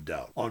be moved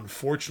out.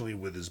 Unfortunately,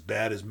 with as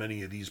bad as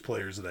many of these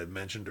players that I've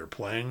mentioned are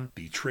playing,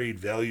 the trade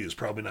value is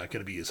probably not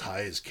going to be as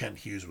high as Kent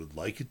Hughes would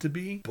like it to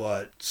be,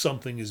 but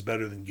something is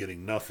better than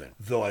getting nothing.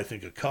 Though I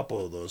think a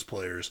couple of those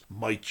players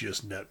might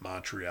just net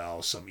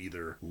Montreal some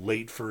either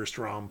late first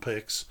round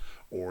picks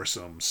or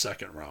some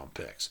second round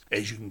picks,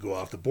 as you can go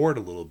off the board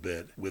a little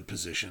bit with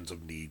positions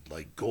of need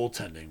like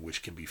goaltending,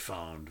 which can be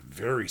found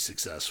very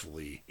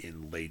successfully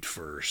in late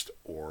first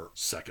or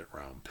second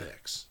round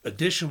picks.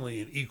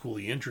 Additionally, and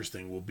equally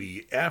interesting will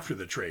be after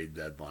the trade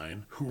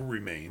deadline, who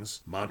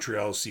remains.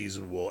 Montreal's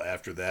season will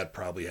after that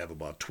probably have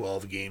about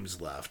 12 games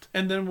left,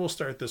 and then we'll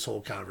start this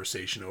whole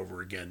conversation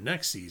over again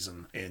next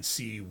season and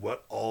see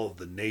what all of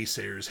the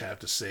naysayers have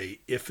to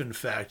say if in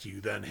fact you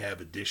then have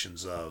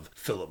additions of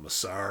Philip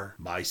Massar,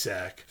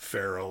 Mysak,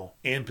 Farrell,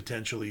 and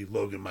potentially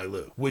Logan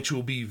Mailloux, which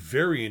will be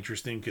very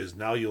interesting because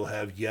now you'll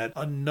have yet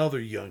another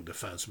young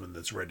defenseman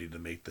that's ready to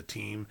make the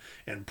team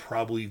and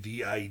probably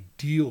the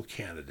ideal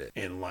candidate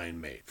and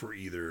line mate for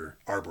either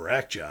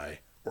Armia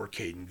or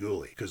Caden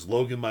Gooley, because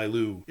Logan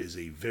Mailloux is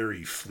a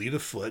very fleet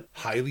of foot,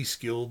 highly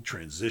skilled,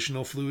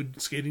 transitional fluid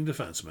skating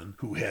defenseman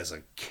who has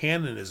a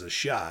cannon as a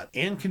shot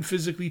and can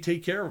physically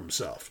take care of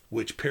himself,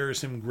 which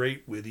pairs him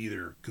great with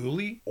either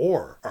Gooley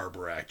or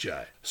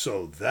Armia.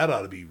 So that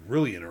ought to be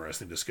really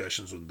interesting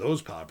discussions when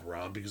those pop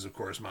around, because of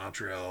course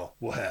Montreal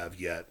will have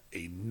yet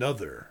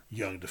another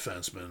young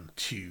defenseman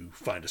to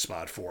find a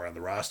spot for on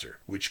the roster,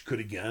 which could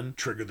again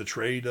trigger the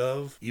trade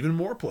of even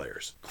more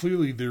players.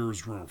 Clearly there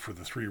is room for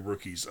the 3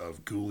 rookies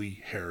of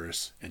Guhle,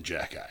 Harris, and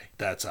Xhekaj.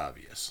 That's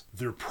obvious.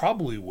 There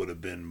probably would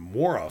have been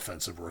more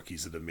offensive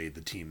rookies that have made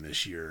the team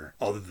this year,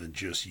 other than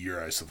just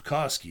Juraj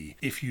Slafkovsky,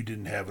 if you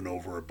didn't have an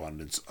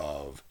overabundance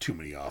of too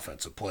many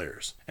offensive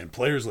players. And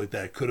players like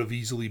that could have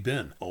easily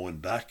been Owen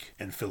Beck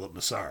and Philip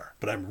Massar.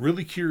 But I'm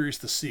really curious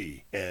to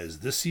see, as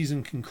this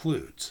season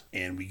concludes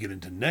and we get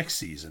into next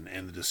season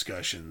and the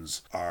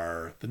discussions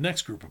are the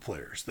next group of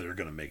players that are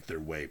going to make their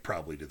way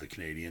probably to the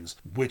Canadiens,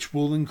 which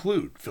will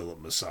include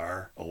Philip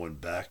Massar, Owen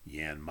Beck,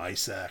 Jan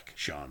Mysak,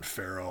 Sean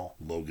Farrell,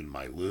 Logan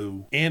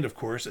Mailloux, and of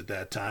course at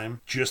that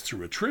time, just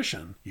through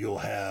attrition, you'll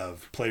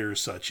have players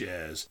such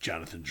as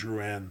Jonathan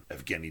Drouin,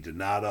 Evgenii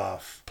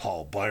Dadonov,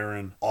 Paul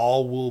Byron,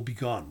 all will be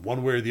gone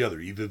one way or the other.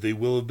 Either they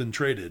will have been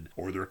traded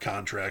or their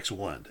contracts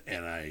will end,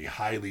 and I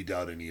highly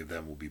doubt any of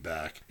them will be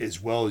back,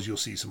 as well as you'll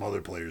see some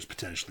other players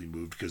potentially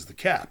moved because the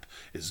cap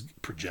is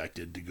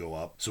projected to go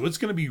up. So it's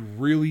going to be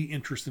really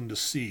interesting to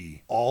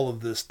see all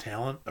of this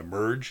talent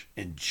emerge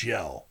and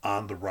gel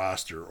on the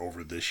roster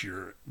over this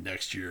year,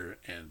 next year,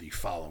 and the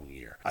following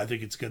year. I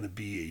think it's going to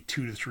be a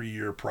 2 to 3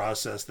 year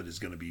process that is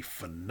going to be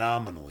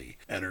phenomenally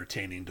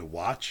entertaining to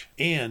watch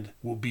and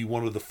will be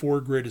one of the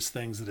 4 greatest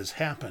things that has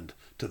happened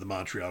to the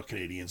Montreal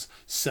Canadiens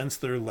since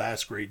their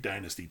last great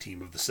dynasty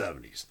team of the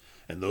 70s.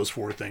 And those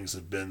 4 things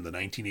have been the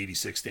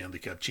 1986 Stanley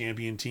Cup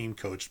champion team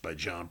coached by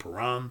John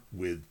Perron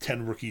with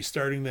 10 rookies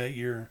starting that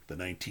year, the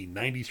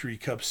 1993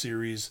 Cup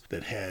Series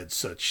that had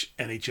such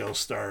NHL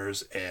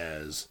stars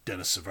as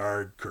Dennis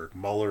Savard, Kirk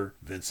Muller,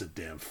 Vincent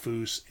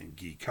Damphousse, and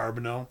Guy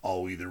Carbonneau,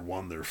 all either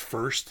won their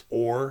first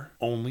or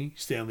only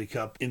Stanley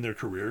Cup in their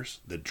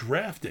careers. The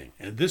drafting,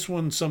 and this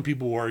one, some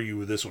people argue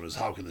with this one, is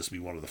how can this be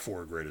one of the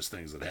 4 greatest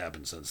things that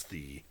happened since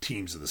the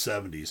teams of the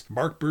 70s?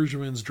 Marc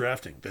Bergevin's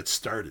drafting that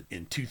started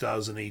in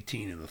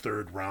 2018 in the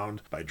 3rd round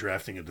by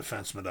drafting a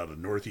defenseman out of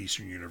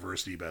Northeastern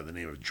University by the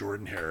name of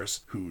Jordan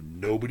Harris, who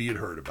nobody had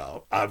heard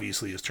about.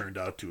 Obviously has turned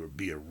out to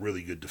be a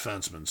really good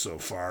defenseman so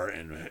far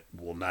and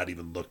will not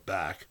even look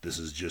back. This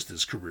is just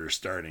his career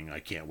starting.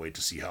 I can't wait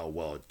to see how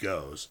well it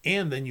goes.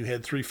 And then you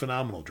had 3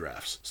 phenomenal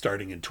drafts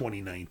starting in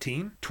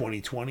 2019,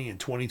 2020, and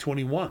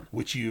 2021,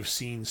 which you've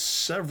seen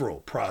several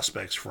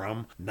prospects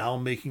from now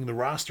making the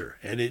roster.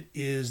 And it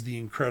is the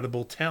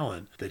incredible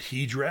talent that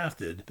he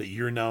drafted that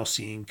you're now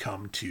seeing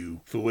come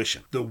to fruition.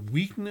 The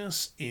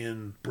weakness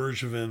in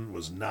Bergevin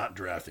was not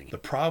drafting. The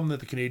problem that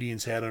the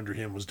Canadiens had under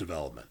him was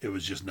development. It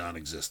was just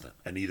non-existent.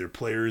 And either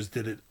players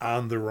did it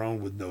on their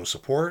own with no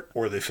support,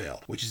 or they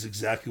failed, which is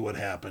exactly what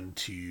happened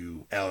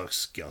to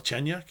Alex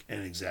Galchenyuk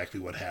and exactly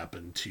what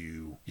happened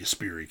to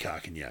Jesperi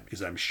Kotkaniemi.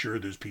 Because I'm sure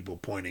there's people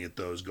pointing at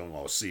those going,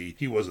 oh, see,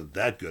 he wasn't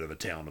that good of a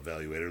talent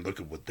evaluator. Look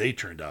at what they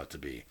turned out to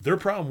be. Their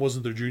problem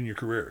wasn't their junior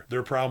career.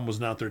 Their problem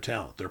was not their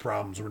talent. Their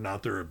problems were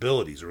not their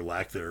abilities or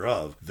lack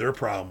thereof. Their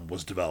problem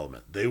was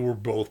development. They were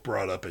both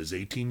brought up as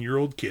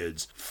 18-year-old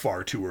kids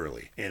far too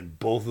early. And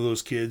both of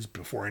those kids,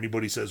 before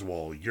anybody says,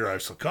 well,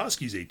 Juraj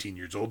Slafkovsky's 18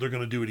 years old, they're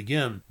going to do it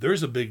again,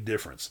 there's a big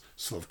difference.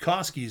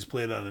 Slafkovsky's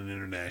played on an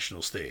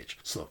international stage.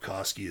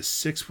 Slafkovsky is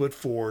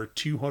 6'4",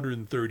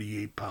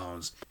 238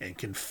 pounds, and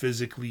can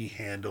physically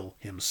handle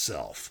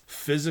himself.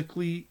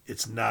 Physically,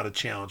 it's not a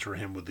challenge for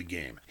him with the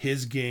game.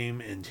 His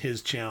game and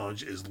his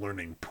challenge is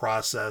learning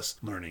process,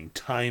 learning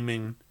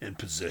timing, and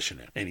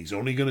positioning. And he's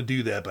only going to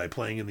do that by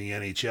playing in the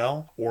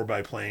NHL or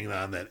by playing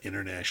on that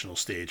international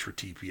stage for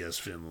TPS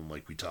Finland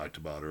like we talked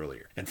about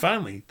earlier. And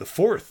finally, the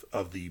 4th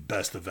of the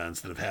best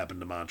events that have happened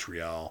to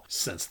Montreal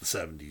since the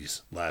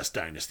 70s last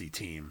dynasty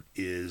team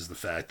is the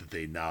fact that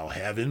they now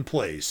have in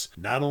place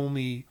not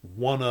only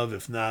one of,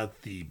 if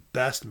not the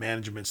best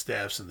management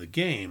staffs in the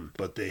game,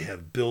 but they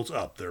have built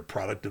up their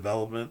product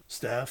development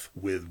staff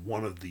with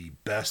one of the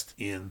best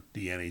in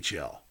the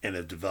NHL and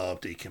have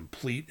developed a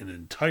complete and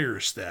entire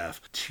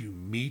staff to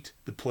meet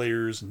the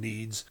players'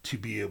 needs to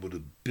be able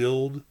to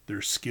build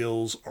their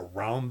skills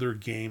around their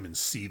game and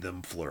see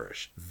them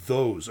flourish.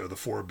 Those are the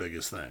 4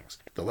 biggest things.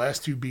 The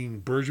last 2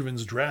 being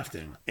Bergevin's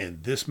drafting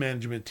and this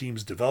management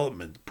team's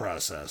development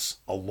process,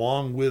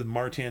 along with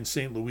Martin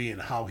St. Louis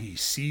and how he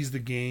sees the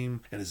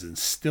game and is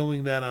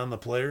instilling that on the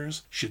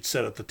players, should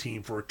set up the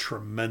team for a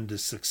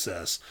tremendous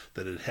success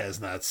that it has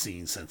not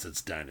seen since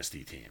its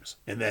dynasty teams.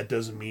 And that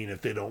doesn't mean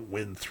if they don't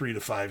win 3 to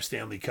 5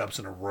 Stanley Cups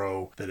in a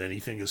row that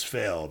anything has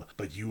failed,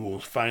 but you will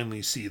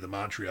finally see the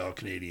Montreal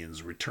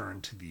Canadiens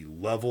return to the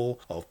level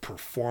of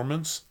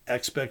performance,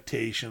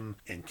 expectation,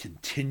 and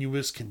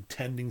continuous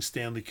contending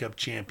Stanley Cup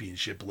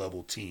championship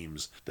level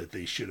teams that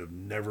they should have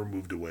never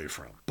moved away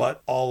from.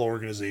 But all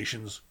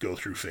organizations go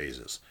through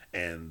phases,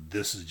 and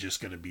this is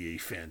just going to be a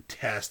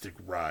fantastic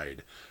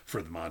ride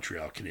for the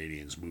Montreal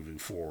Canadiens moving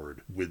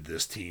forward with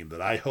this team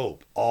that I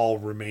hope all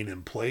remain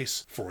in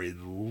place for at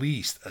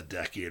least a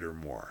decade or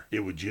more.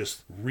 It would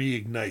just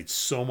reignite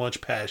so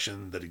much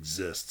passion that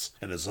exists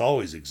and has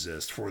always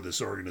exists for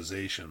this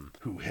organization,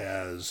 who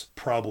has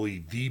probably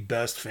probably the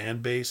best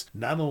fan base,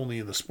 not only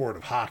in the sport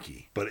of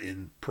hockey, but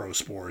in pro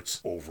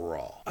sports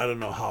overall. I don't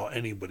know how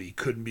anybody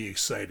couldn't be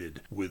excited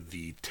with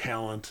the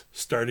talent,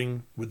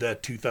 starting with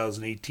that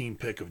 2018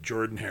 pick of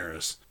Jordan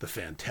Harris, the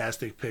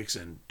fantastic picks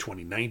in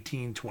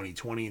 2019,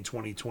 2020, and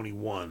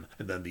 2021,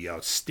 and then the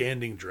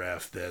outstanding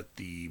draft that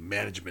the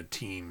management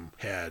team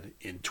had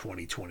in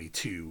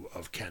 2022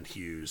 of Kent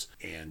Hughes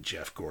and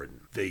Jeff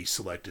Gordon. They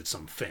selected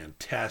some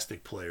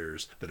fantastic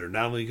players that are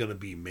not only going to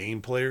be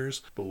main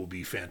players, but will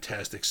be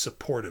fantastic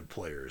supportive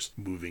players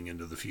moving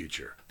into the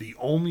future. The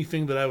only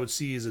thing that I would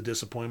see as a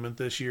disappointment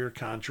this year,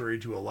 contrary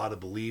to a lot of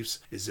beliefs,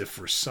 is if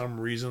for some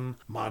reason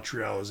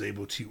Montreal is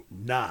able to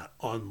not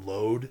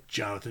unload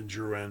Jonathan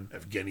Drouin,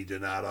 Evgenii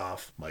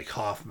Dadonov, Mike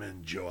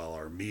Hoffman, Joel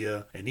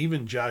Armia, and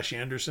even Josh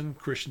Anderson,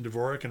 Christian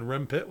Dvorak, and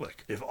Rem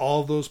Pitlick. If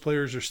all of those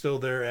players are still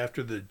there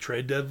after the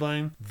trade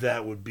deadline,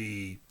 that would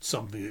be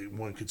something that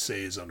one could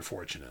say is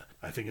unfortunate.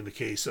 I think in the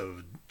case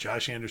of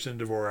Josh Anderson,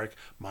 Dvorak,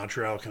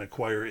 Montreal can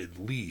acquire at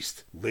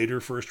least later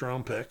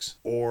first-round picks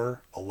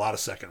or a lot of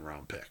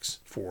second-round picks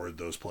for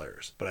those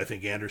players. But I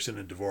think Anderson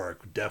and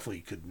Dvorak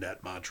definitely could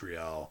net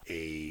Montreal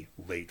a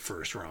late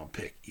first-round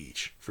pick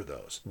each for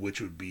those,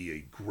 which would be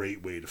a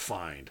great way to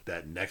find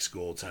that next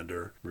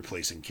goaltender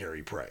replacing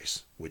Carey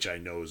Price, which I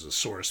know is a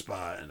sore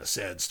spot and a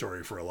sad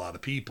story for a lot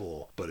of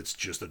people, but it's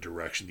just a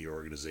direction the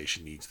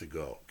organization needs to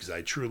go. Because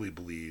I truly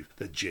believe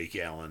that Jake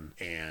Allen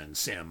and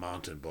Sam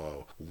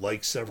Montembeault,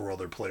 like several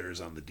other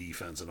players on the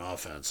defense and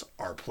offense,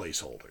 are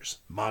placeholders.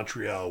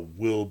 Montreal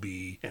will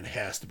be and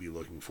has to be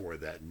looking for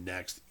that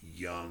next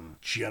young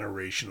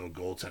generational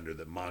goaltender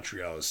that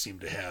Montreal has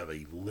seemed to have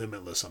a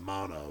limitless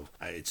amount of.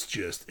 It's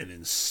just an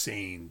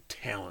insane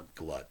talent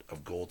glut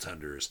of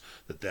goaltenders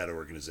that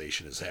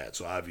organization has had.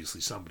 So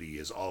obviously somebody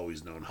has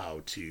always known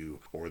how to,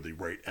 or the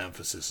right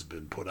emphasis has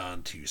been put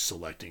on to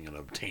selecting and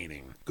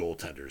obtaining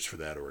goaltenders for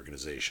that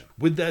organization.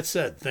 With that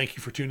said, thank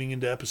you for tuning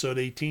into episode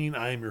 18.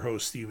 I am your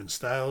host, Steven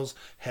Stiles.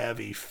 Have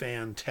a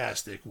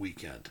fantastic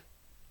weekend.